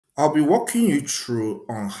I'll be walking you through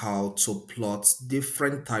on how to plot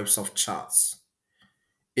different types of charts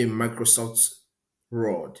in Microsoft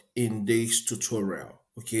Word in this tutorial.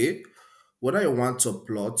 Okay, whether you want to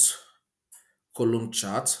plot column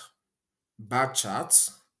chart, bar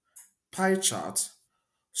chart, pie chart,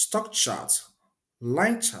 stock chart,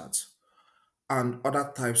 line chart, and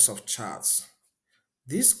other types of charts,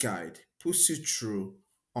 this guide puts you through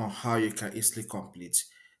on how you can easily complete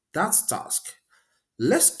that task.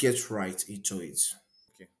 Let's get right into it.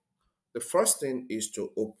 Okay. The first thing is to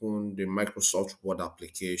open the Microsoft Word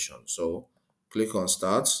application. So click on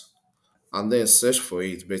Start and then search for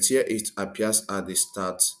it. But here it appears at the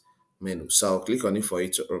Start menu. So I'll click on it for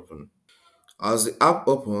it to open. As the app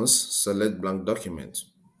opens, select blank document.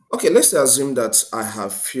 Okay, let's assume that I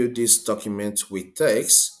have filled this document with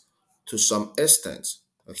text to some extent.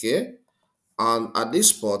 Okay, and at this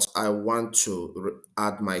spot I want to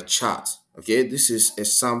add my chart. Okay, this is a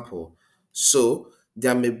sample, so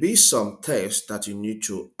there may be some text that you need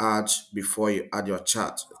to add before you add your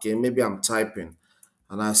chart. Okay, maybe I'm typing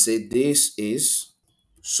and I say this is,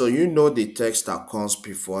 so you know the text that comes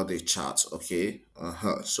before the chart. Okay,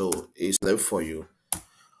 so it's left for you.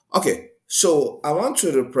 Okay, so I want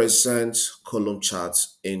to represent column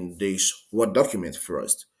charts in this Word document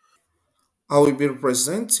first. I will be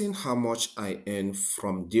representing how much I earn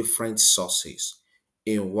from different sources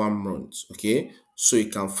in 1 month. Okay, so you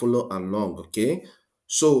can follow along. Okay,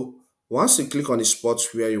 so once you click on the spot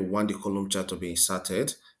where you want the column chart to be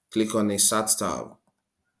inserted, click on Insert tab.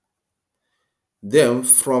 Then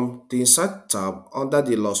from the Insert tab under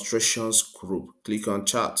the Illustrations group, click on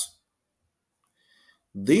Chart.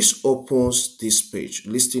 This opens this page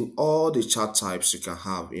listing all the chart types you can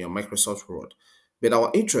have in your Microsoft Word. But our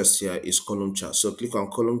interest here is column chart. So click on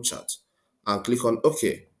column chart and click on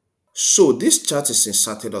OK. So this chart is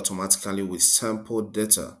inserted automatically with sample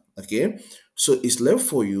data. Okay. So it's left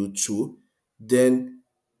for you to then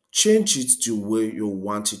change it the way you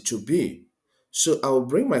want it to be. So I will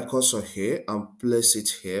bring my cursor here and place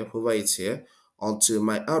it here, hover it here until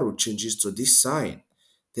my arrow changes to this sign.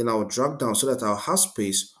 Then I'll drag down so that I'll have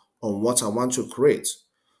space on what I want to create.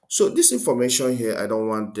 So this information here, I don't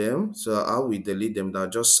want them, so I will delete them. They're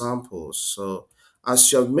just samples. So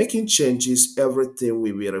as you're making changes, everything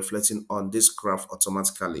will be reflecting on this graph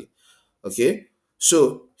automatically. Okay,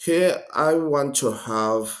 so here I want to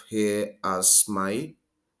have here as my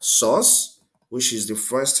source, which is the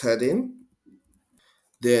first heading.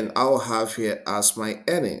 Then I'll have here as my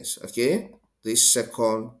earnings. Okay, this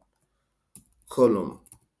second column.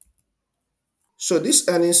 So this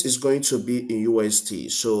earnings is going to be in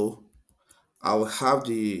USD. So I'll have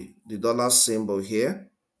the dollar symbol here.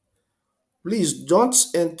 Please don't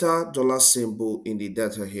enter dollar symbol in the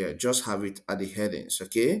data here. Just have it at the headings.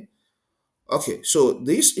 Okay. Okay. So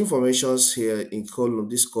these informations here in column,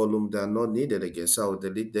 this column, they are not needed again. So I'll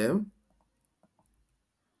delete them.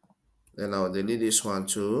 Then I'll delete this one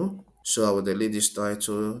too. So I will delete this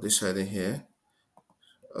title, this heading here.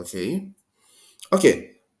 Okay. Okay.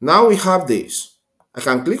 Now we have this. I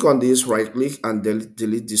can click on this, right click and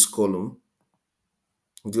delete this column.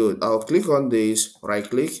 Good. I'll click on this, right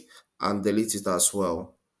click and delete it as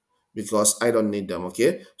well because I don't need them.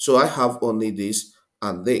 Okay. So I have only this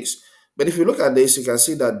and this. But if you look at this, you can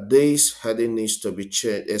see that this heading needs to be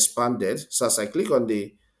expanded. So as I click on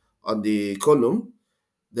the column,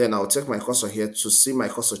 then I'll take my cursor here to see my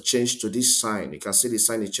cursor change to this sign. You can see the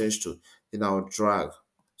sign it changed to. Then I'll drag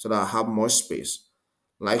so that I have more space.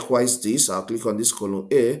 Likewise, this, I'll click on this column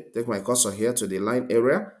A, take my cursor here to the line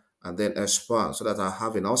area, and then expand so that I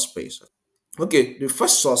have enough space. Okay, the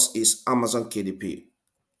first source is Amazon KDP.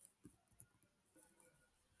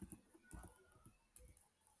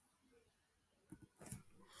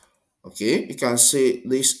 Okay, you can see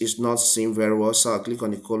this is not seen very well, so I'll click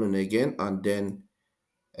on the column again and then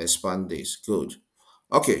expand this. Good.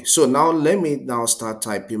 Okay, so now let me now start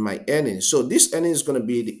typing my earnings. So this earning is going to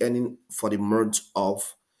be the earning for the month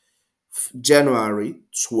of January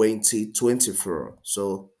 2024.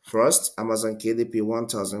 So first, Amazon KDP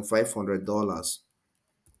 $1,500.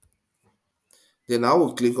 Then I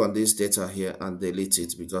will click on this data here and delete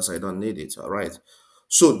it because I don't need it. All right.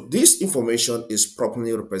 So this information is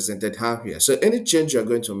properly represented here. So any change you're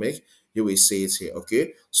going to make, you will see it here.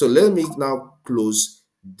 Okay. So let me now close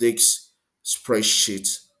this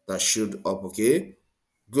spreadsheet that showed up. Okay.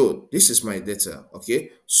 Good. This is my data. Okay.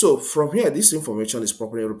 So from here, this information is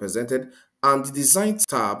properly represented and the design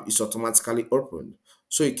tab is automatically opened.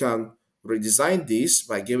 So you can redesign this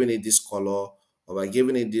by giving it this color or by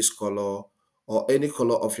giving it this color or any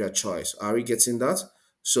color of your choice. Are we getting that?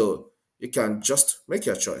 So you can just make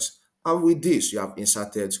your choice. And with this, you have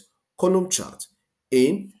inserted column chart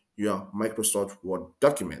in your Microsoft Word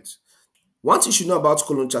document. One thing you should know about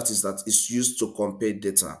column chart is that it's used to compare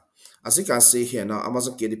data. As you can see here now,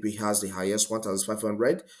 Amazon KDP has the highest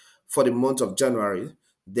 1,500 for the month of January,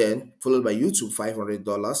 then followed by YouTube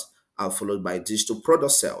 $500 and followed by digital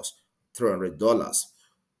product sales $300.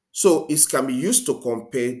 So it can be used to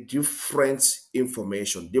compare different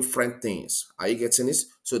information, different things. Are you getting it?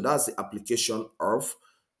 So that's the application of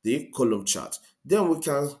the column chart. Then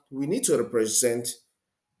we need to represent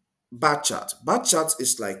bar chart. Bar chart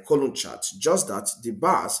is like column chart, just that the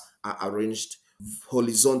bars are arranged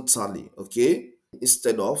horizontally, okay,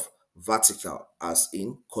 instead of vertical as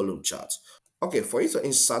in column chart. Okay, for you to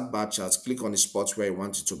insert bar charts, click on the spot where you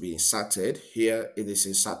want it to be inserted. Here it is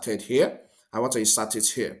inserted here. I want to insert it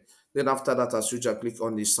here. Then after that, as usual, click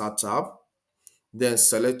on the Start tab, then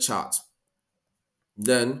select chart.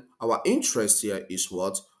 Then our interest here is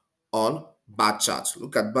what? On bar chart.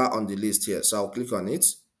 Look at bar on the list here. So I'll click on it.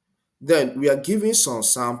 Then we are giving some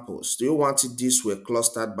samples. Do you want it this way,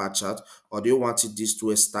 clustered bar chart, or do you want it this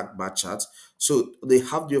way, stacked bar chart? So they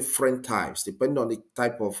have different types depending on the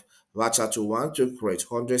type of bar chart you want to create.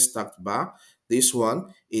 100 stacked bar. This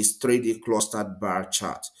one is 3D clustered bar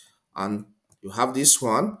chart, and you have this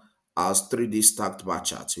one as 3D stacked bar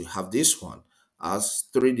chart. You have this one as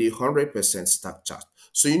 3D 100% stacked chart.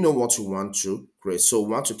 So you know what you want to create. So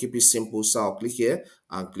we want to keep it simple. So I'll click here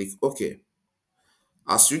and click OK.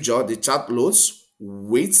 As usual, the chart loads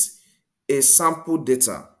with a sample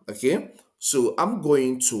data. Okay, so I'm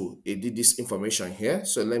going to edit this information here.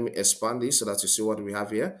 So let me expand this so that you see what we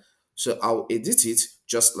have here. So I'll edit it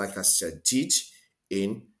just like I said did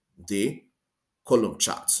in the column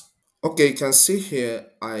chart. Okay, you can see here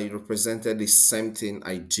I represented the same thing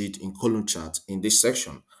I did in column chart in this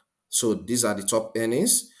section. So these are the top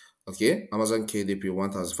earnings. Okay, Amazon KDP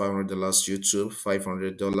 $1,500, YouTube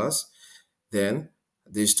 $500. Then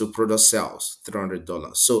these two product sales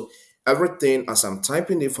 $300. So everything as I'm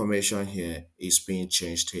typing the information here is being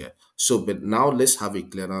changed here. So but now let's have a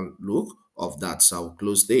clearer look of that. So I'll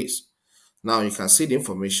close this. Now you can see the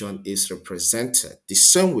information is represented the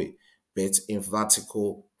same way but in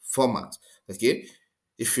vertical format. Okay,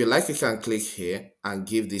 if you like you can click here and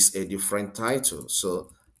give this a different title. So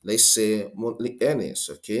let's say monthly earnings.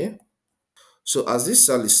 Okay, so as this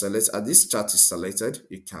cell is selected, as this chart is selected,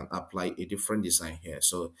 you can apply a different design here.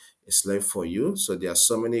 So it's left for you. So there are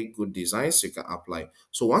so many good designs you can apply.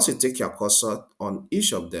 So once you take your cursor on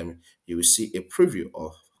each of them, you will see a preview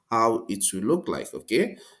of how it will look like.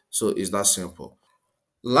 Okay, so it's that simple.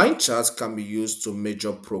 Line charts can be used to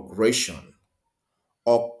measure progression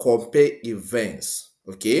or compare events.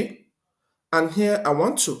 Okay, and here I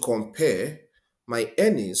want to compare my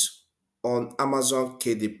earnings on Amazon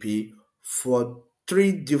KDP for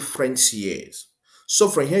 3 different years. So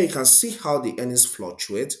from here, you can see how the earnings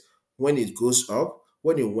fluctuate when it goes up,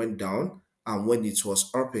 when it went down, and when it was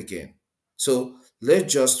up again. So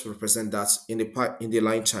let's just represent that in the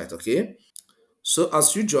line chart, okay? So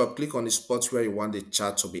as usual, click on the spot where you want the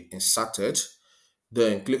chart to be inserted.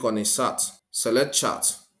 Then click on Insert, select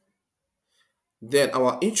Chart. Then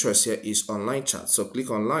our interest here is online chart. So click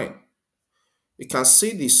online. You can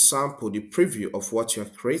see the sample, the preview of what you're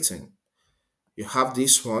creating. You have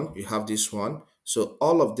this one, you have this one. So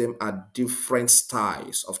all of them are different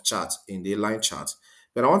styles of chart in the line chart.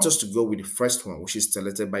 But I want us to go with the first one, which is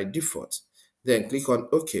selected by default. Then click on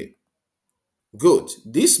OK. Good.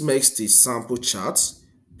 This makes the sample charts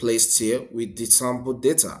placed here with the sample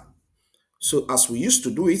data. So as we used to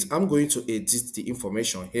do it, I'm going to edit the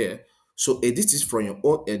information here. So edit it from your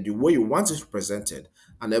own end, the way you want it presented,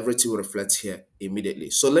 and everything will reflect here immediately.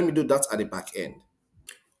 So let me do that at the back end.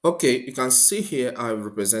 Okay, you can see here I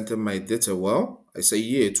represented my data well. I say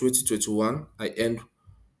year 2021, I earned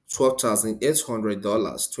 $12,800,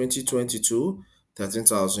 2022,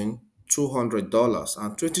 $13,200,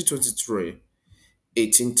 and 2023,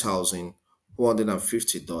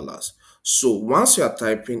 $18,150. So once you are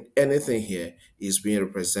typing anything here is being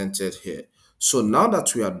represented here. So now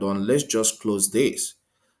that we are done, let's just close this.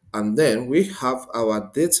 And then we have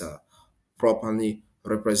our data properly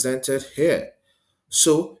represented here.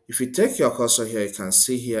 So if you take your cursor here, you can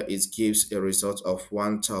see here it gives a result of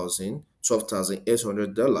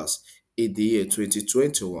 $12,800 in the year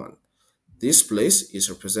 2021. This place is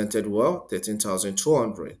represented well,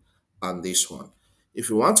 13,200, and this one.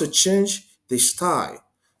 If you want to change the style,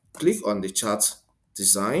 click on the chart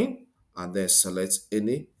design and then select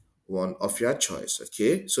any one of your choice.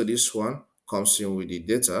 Okay, so this one comes in with the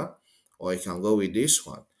data, or you can go with this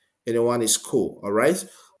one. Anyone is cool. All right,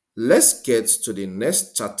 let's get to the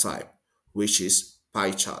next chart type, which is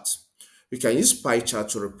pie chart. We can use pie chart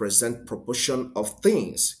to represent proportion of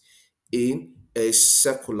things in a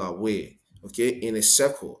circular way, okay, in a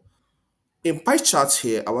circle. In pie chart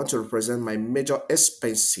here, I want to represent my major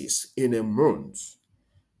expenses in a month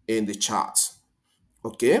in the chart,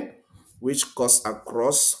 okay, which costs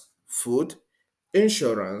across food,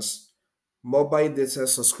 insurance, mobile data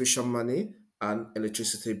subscription money, and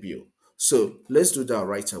electricity bill. So let's do that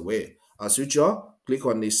right away. As usual, click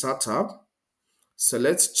on the Start tab,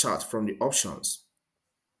 select chart from the options,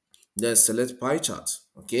 then select pie chart,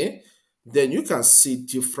 okay? Then you can see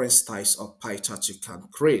different styles of pie chart you can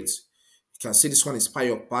create. You can see this one is pie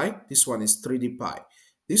of pie, this one is 3D pie,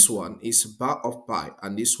 this one is bar of pie,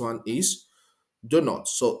 and this one is donut.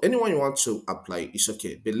 So anyone you want to apply is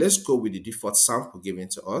okay, but let's go with the default sample given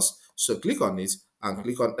to us. So click on it and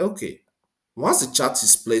click on OK. Once the chart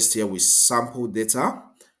is placed here with sample data,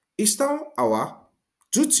 it's now our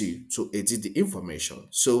duty to edit the information.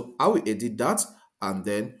 So I will edit that and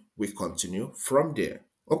then we continue from there.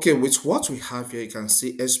 Okay, with what we have here, you can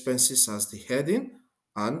see expenses as the heading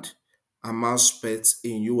and amount spent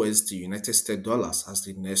in USD, United States dollars, as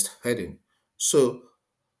the next heading. So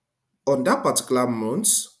on that particular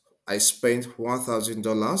month, I spent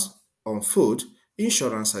 $1,000 on food,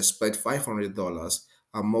 insurance, I spent $500,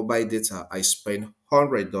 and mobile data, I spent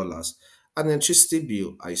 $100, and electricity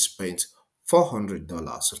bill, I spent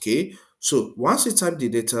 $400. Okay, so once you type the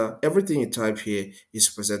data, everything you type here is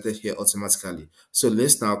presented here automatically. So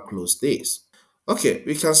let's now close this. Okay,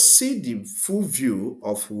 we can see the full view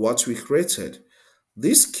of what we created.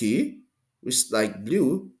 This key, which is like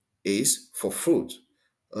blue, is for food.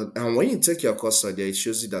 And when you take your cursor there, it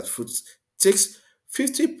shows you that food takes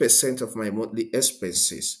 50% of my monthly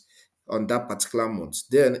expenses on that particular month.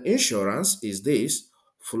 Then insurance is this,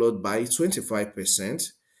 followed by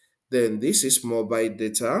 25%. Then this is mobile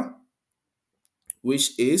data,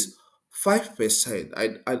 which is 5%.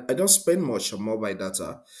 I don't spend much on mobile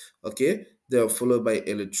data. Okay. Then followed by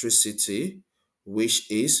electricity,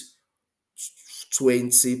 which is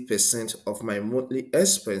 20% of my monthly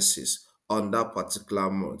expenses on that particular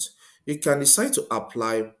month. You can decide to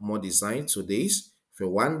apply more design to this. If you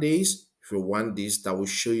want this, that will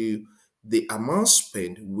show you the amount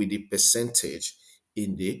spent with the percentage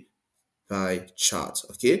in the pie chart.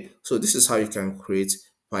 Okay, so this is how you can create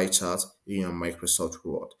pie chart in your Microsoft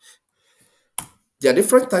Word. There are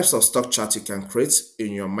different types of stock charts you can create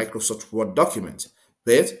in your Microsoft Word document,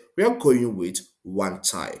 but we are going with one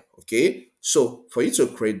type. Okay, so for you to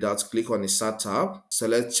create that, click on the Start tab,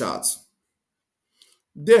 select Charts.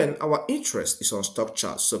 Then our interest is on stock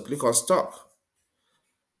charts, so click on Stock.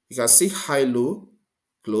 You can see high, low,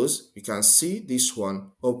 close. You can see this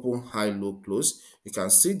one, open, high, low, close. You can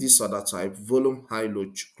see this other type, volume, high, low,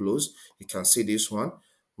 close. You can see this one,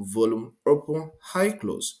 volume, open, high,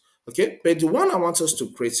 close. Okay, but the one I want us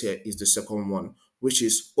to create here is the second one, which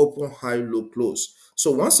is open, high, low, close.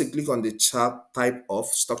 So once you click on the chart type of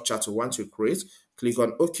stock chart you want to create, click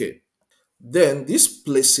on OK. Then this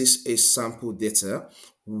places a sample data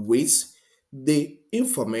with the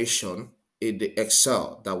information in the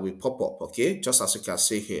Excel that will pop up, okay? Just as you can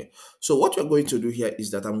see here. So what we're going to do here is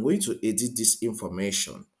that I'm going to edit this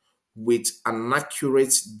information with an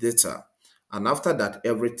accurate data. And after that,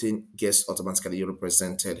 everything gets automatically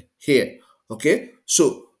represented here, okay?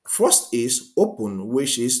 So first is open,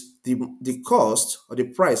 which is the cost or the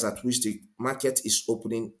price at which the market is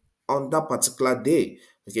opening on that particular day.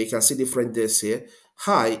 Okay, you can see different days here.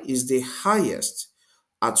 High is the highest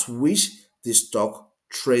at which the stock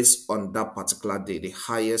trades on that particular day, the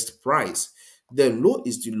highest price. Then low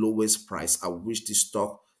is the lowest price at which the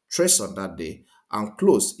stock trades on that day. And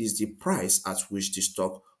close is the price at which the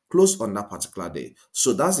stock closed on that particular day.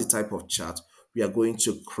 So that's the type of chart we are going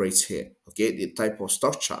to create here. Okay, the type of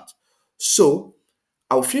stock chart. So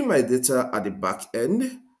I'll fill my data at the back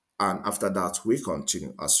end, and after that, we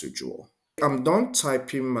continue as usual. I'm done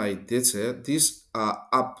typing my data. These are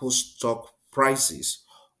Apple stock prices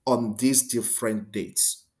on these different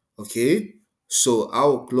dates. Okay, so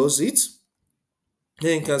I'll close it.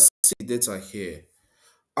 Then you can see the data here.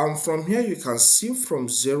 And from here, you can see from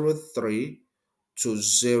 03 to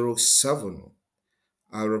 07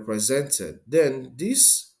 are represented. Then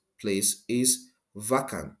this place is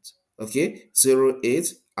vacant. Okay,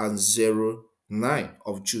 08 and 09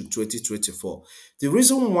 of June 2024. The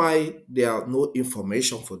reason why there are no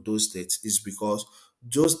information for those dates is because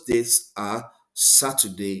those dates are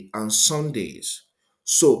Saturday and Sundays.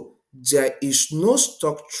 So there is no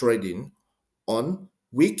stock trading on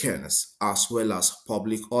weekends as well as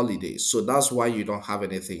public holidays. So that's why you don't have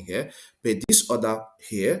anything here. But this other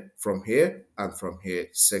here, from here and from here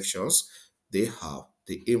sections, they have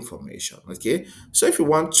the information. Okay, so if you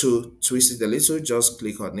want to twist it a little, just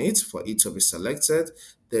click on it for it to be selected.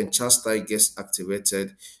 Then chart style gets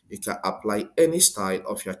activated. You can apply any style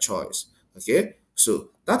of your choice. Okay, so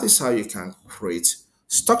that is how you can create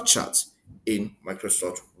stock charts in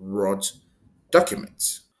Microsoft Word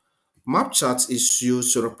documents. Map chart is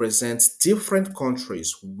used to represent different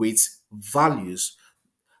countries with values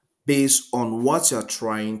based on what you're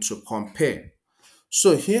trying to compare.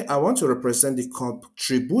 So here I want to represent the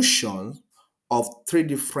contribution of three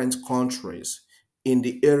different countries in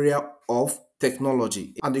the area of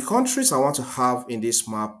technology. And the countries I want to have in this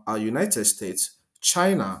map are United States,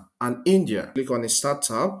 China, and India. Click on the Start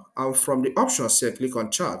tab, and from the options here, click on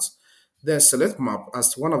Chart. Then select Map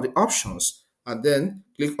as one of the options, and then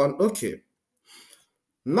click on OK.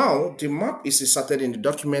 Now, the map is inserted in the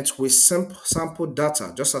document with sample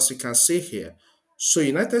data, just as you can see here. So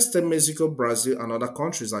United States, Mexico, Brazil, and other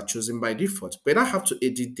countries are chosen by default, but I have to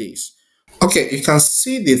edit this. Okay, you can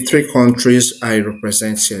see the three countries I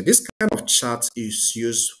represent here. This kind of chart is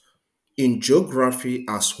used in geography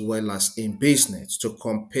as well as in business to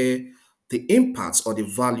compare the impacts or the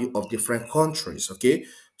value of different countries. Okay,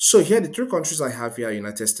 so here the three countries I have here are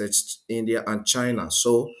United States, India, and China.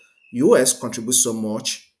 So US contributes so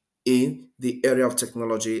much in the area of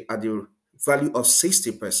technology at the value of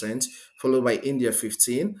 60%, followed by India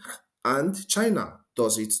 15, and China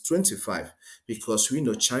does it 25, because we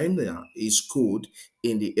know China is good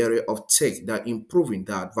in the area of tech. They're improving,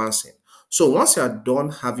 they're advancing. So once you are done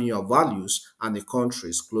having your values and the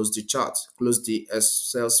countries, close the chart, close the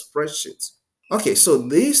Excel spreadsheet. Okay, so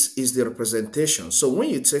this is the representation. So when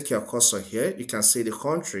you take your cursor here, you can see the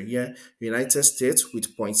country here, United States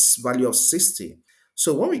with points value of 60.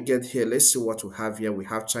 So when we get here, let's see what we have here. We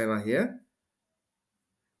have China here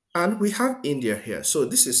and we have India here. So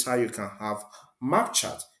this is how you can have map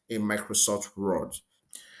chart in Microsoft Word.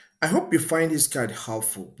 I hope you find this guide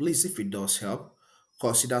helpful. Please, if it does help,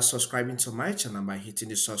 consider subscribing to my channel by hitting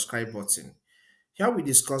the subscribe button. Here we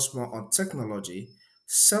discuss more on technology,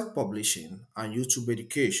 self-publishing, and YouTube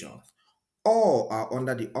education. All are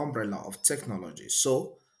under the umbrella of technology.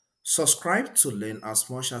 So, subscribe to learn as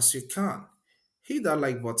much as you can. Hit that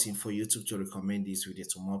like button for YouTube to recommend this video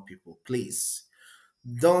to more people. Please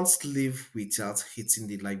don't leave without hitting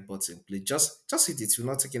the like button. Please just hit it. It will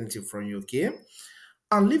not take anything from you, okay?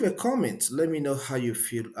 And leave a comment. Let me know how you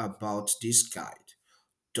feel about this guide.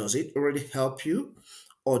 Does it already help you,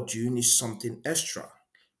 or do you need something extra?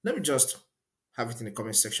 Let me just have it in the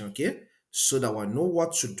comment section, okay? So that I know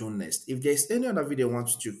what to do next. If there's any other video I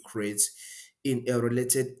want you to create in a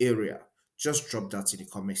related area, just drop that in the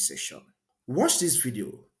comment section. Watch this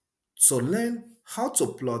video to learn how to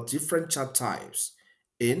plot different chart types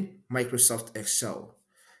in Microsoft Excel.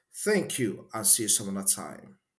 Thank you and see you some other time.